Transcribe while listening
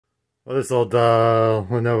Well, this old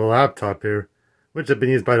Lenovo laptop here, which has been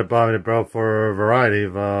used by the bottom of the barrel for a variety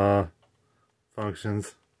of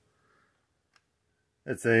functions.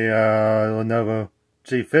 It's a Lenovo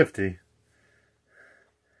G50. It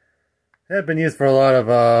had been used for a lot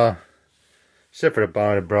of shit for the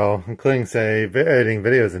bottom of the barrel, including, say, editing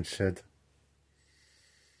videos and shit.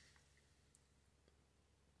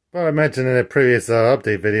 Well, I mentioned in a previous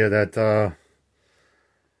update video that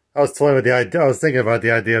I was toying with the idea. I was thinking about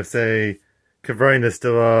the idea of, say, converting this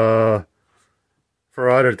to for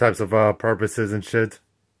other types of purposes and shit,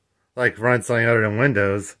 like run something other than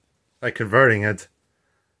Windows, like converting it.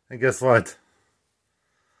 And guess what?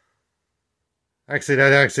 Actually,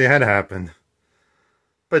 that actually had happened.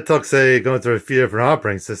 But it took, say, going through a few different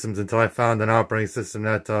operating systems until I found an operating system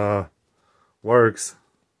that works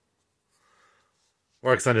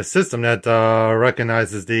on a system that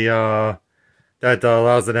recognizes the that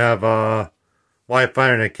allows it to have Wi-Fi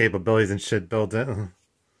internet capabilities and shit built in.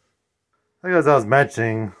 Like as I was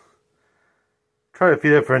mentioning, tried a few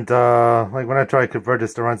different like when I tried to convert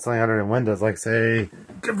this to run something other than Windows, like say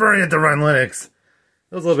converting it to run Linux,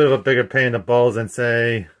 it was a little bit of a bigger pain in the balls than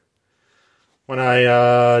say when I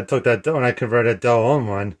when I converted Dell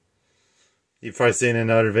All-in-One. You've probably seen in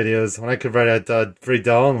other videos when I converted free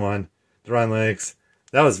Dell All-in-One to run Linux.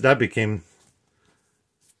 That became,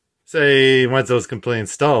 say, once it was completely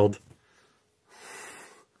installed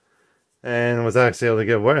and was actually able to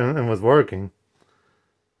get and was working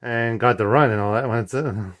and got to run and all that. Once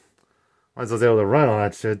I was able to run all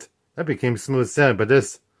that shit, that became smooth sailing. But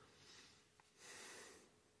this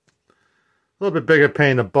a little bit bigger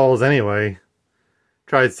pain in the balls anyway.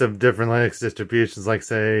 Tried some different Linux distributions, like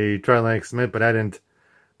say try Linux Mint, but I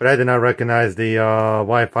did not recognize the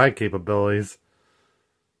Wi-Fi capabilities.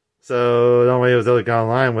 So the only way it was able to get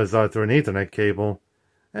online was through an Ethernet cable.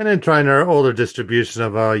 And then trying our older distribution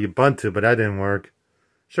of Ubuntu, but that didn't work.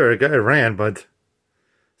 Sure, it ran, but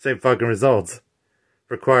same fucking results.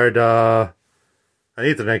 Required an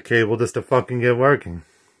Ethernet cable just to fucking get working.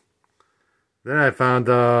 Then I found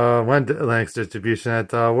one Linux distribution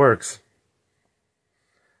that works.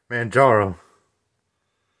 Manjaro.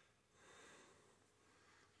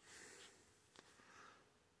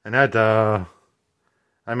 And that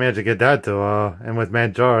I managed to get that to and with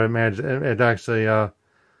Manjaro it actually I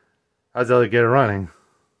was able to get it running.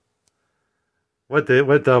 With the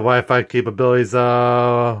Wi-Fi capabilities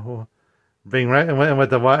being right and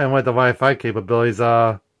with the Wi-Fi capabilities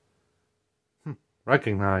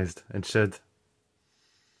recognized and shit.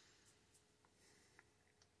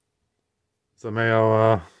 So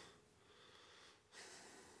maybe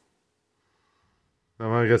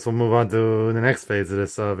I guess we'll move on to the next phase of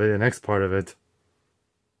this video, next part of it.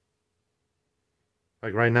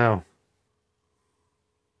 Like right now.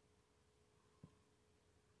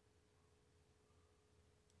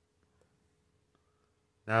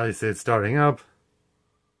 Now you see it's starting up.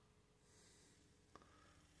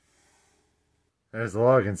 There's the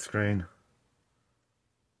login screen.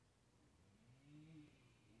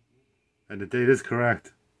 And the date is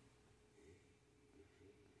correct.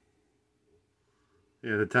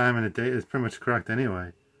 Yeah, the time and the date is pretty much correct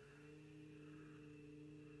anyway.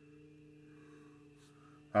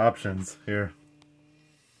 Options here.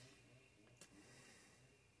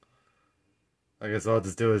 I guess all I'll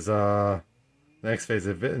just do is next phase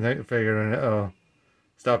of figure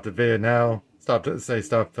stop the video now. Stop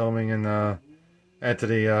filming and enter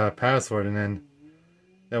the password, and then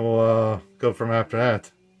we'll go from after that.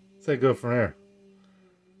 Say go from there.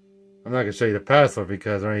 I'm not gonna show you the password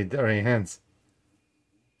because there are any hints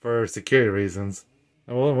for security reasons.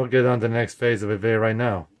 And we'll get on to the next phase of the video right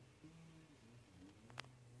now.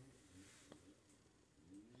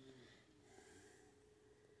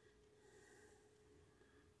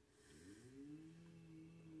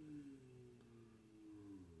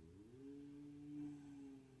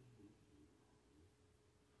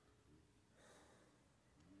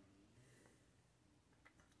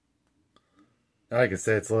 I can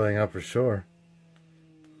say it's loading up for sure.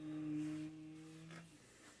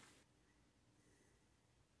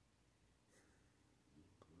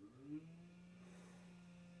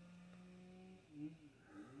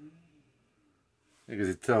 Because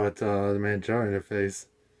you tell it the Manjaro interface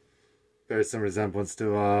bears some resemblance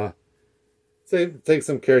to say take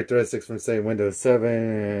some characteristics from say Windows 7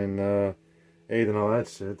 and 8 and all that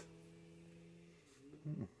shit.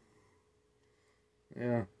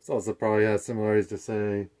 Yeah, it's also probably has similarities to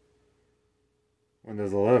say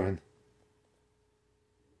Windows 11.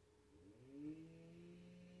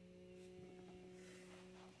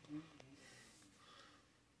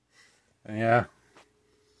 And yeah.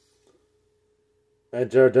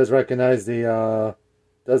 Manjaro does recognize the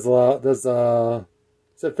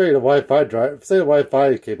say figure the Wi-Fi drive, say the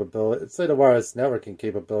Wi-Fi capability, say the wireless networking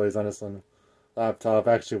capabilities on this laptop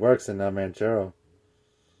actually works in Manjaro.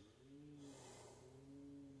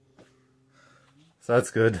 So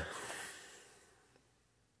that's good.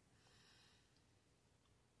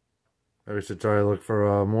 Maybe we should try to look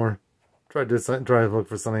for more. Try to look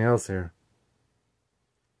for something else here.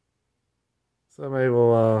 So maybe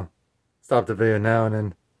we'll stop the video now and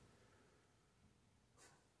then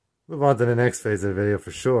move on to the next phase of the video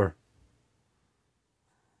for sure.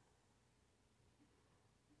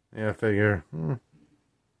 Yeah, I figure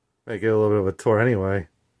make it a little bit of a tour anyway.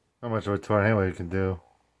 How much of a tour anyway you can do.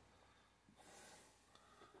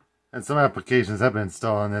 And some applications have been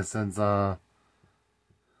installed on this since I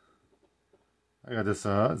got this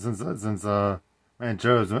since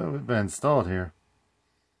Manjaro's been installed here.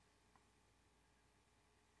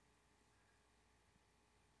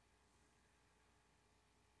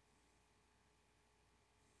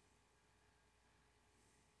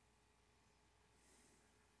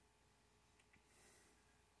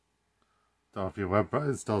 Install a few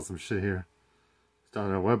install some shit here.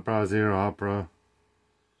 Install a web browser, Opera.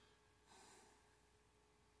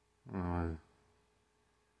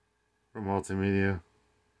 For multimedia.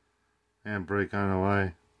 And break on the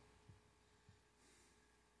way.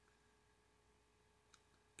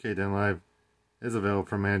 Kden Live is available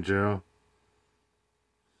from Manjaro.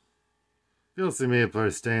 VLC Media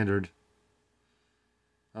Player Standard.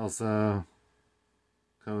 Also,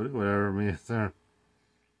 code, whatever means there.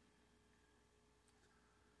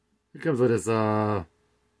 It comes with its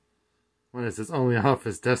what is this? Only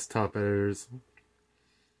Office desktop editors.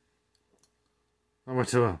 Not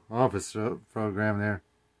much of an Office program there.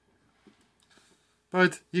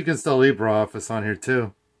 But you can install LibreOffice on here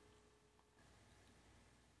too.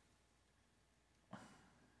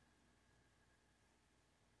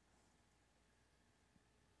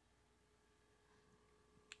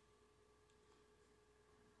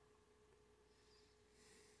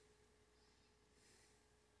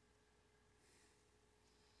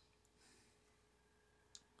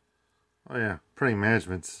 Oh yeah, printing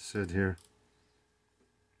management shit here.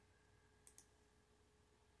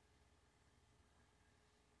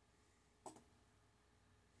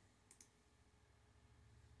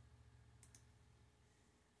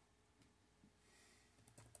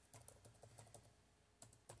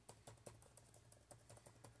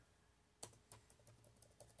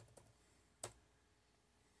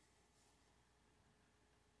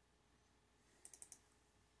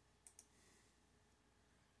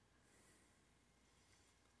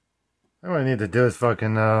 All I need to do is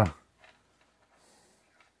fucking, you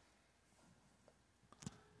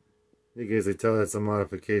can easily tell that some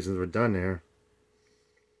modifications were done there.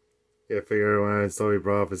 Yeah, I figure when I install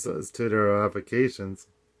LibreOffice, it's to their applications.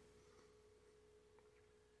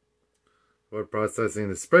 Word processing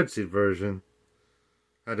the spreadsheet version.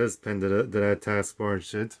 I just pinned to that taskbar and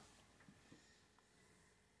shit.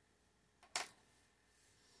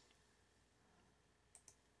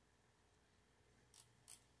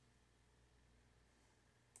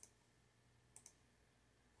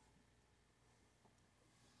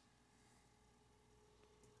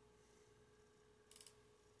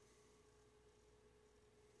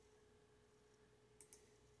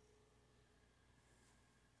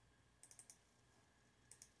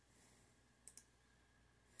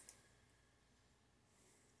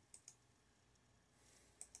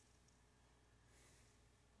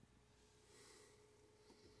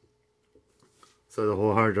 So the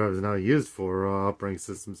whole hard drive is now used for operating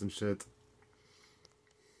systems and shit.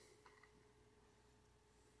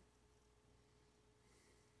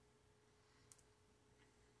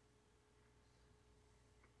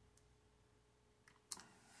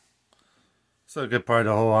 So a good part of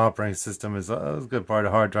the whole operating system is a good part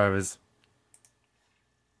of the hard drive is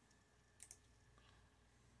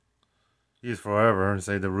used forever.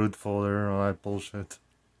 Say the root folder, all that bullshit.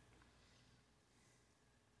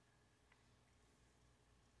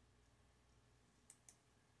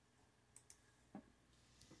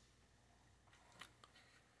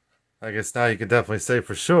 I guess now you could definitely say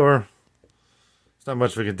for sure. There's not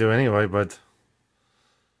much we could do anyway, but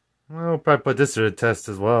well, we'll probably put this to the test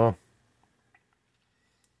as well.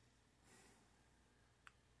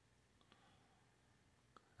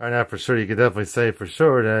 Right now, for sure, you could definitely say for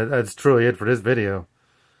sure that that's truly it for this video.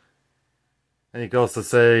 And you can also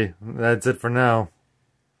say that's it for now.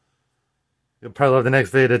 You'll probably love the next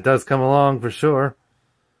video that does come along for sure.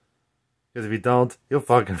 Because if you don't, you'll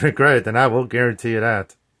fucking regret it, and I will guarantee you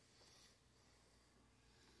that.